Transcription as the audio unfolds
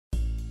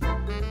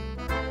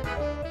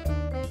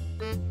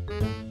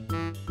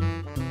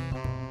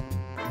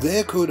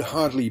There could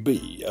hardly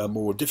be a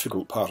more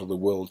difficult part of the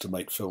world to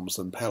make films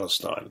than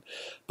Palestine,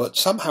 but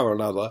somehow or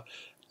another,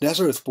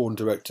 Nazareth-born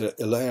director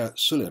Elia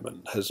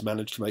Suleiman has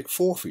managed to make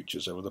 4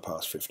 features over the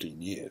past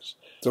 15 years.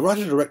 The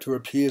writer-director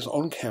appears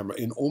on camera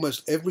in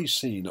almost every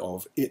scene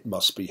of It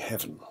Must Be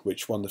Heaven,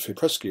 which won the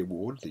Fipresci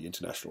Award, the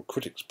International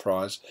Critics'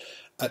 Prize,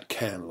 at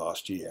Cannes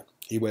last year.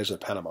 He wears a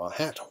Panama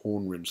hat,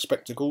 horn-rimmed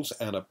spectacles,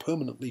 and a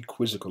permanently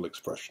quizzical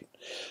expression.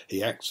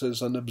 He acts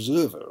as an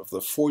observer of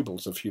the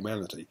foibles of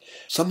humanity.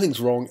 Something's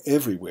wrong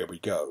everywhere we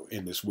go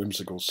in this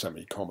whimsical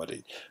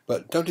semi-comedy,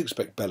 but don't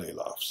expect belly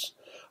laughs.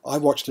 I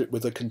watched it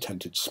with a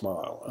contented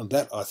smile, and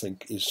that, I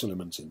think, is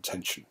Suleiman's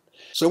intention.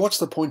 So what's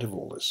the point of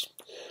all this?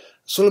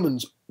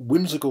 Suleiman's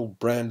whimsical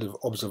brand of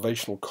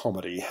observational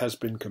comedy has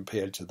been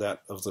compared to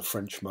that of the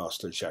French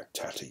master Jacques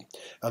Tati,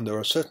 and there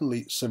are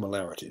certainly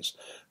similarities,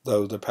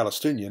 though the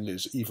Palestinian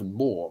is even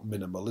more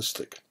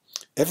minimalistic.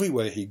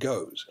 Everywhere he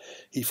goes,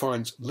 he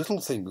finds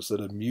little things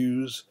that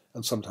amuse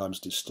and sometimes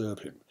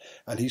disturb him,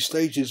 and he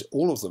stages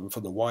all of them for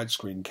the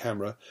widescreen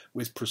camera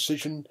with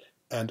precision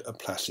and a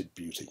placid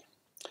beauty.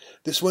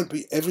 This won't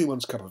be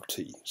everyone's cup of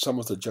tea. Some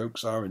of the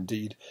jokes are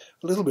indeed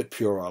a little bit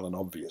puerile and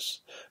obvious,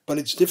 but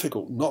it's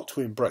difficult not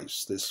to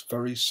embrace this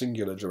very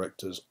singular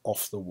director's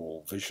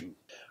off-the-wall vision.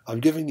 I'm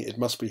giving It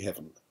Must Be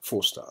Heaven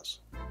 4 stars.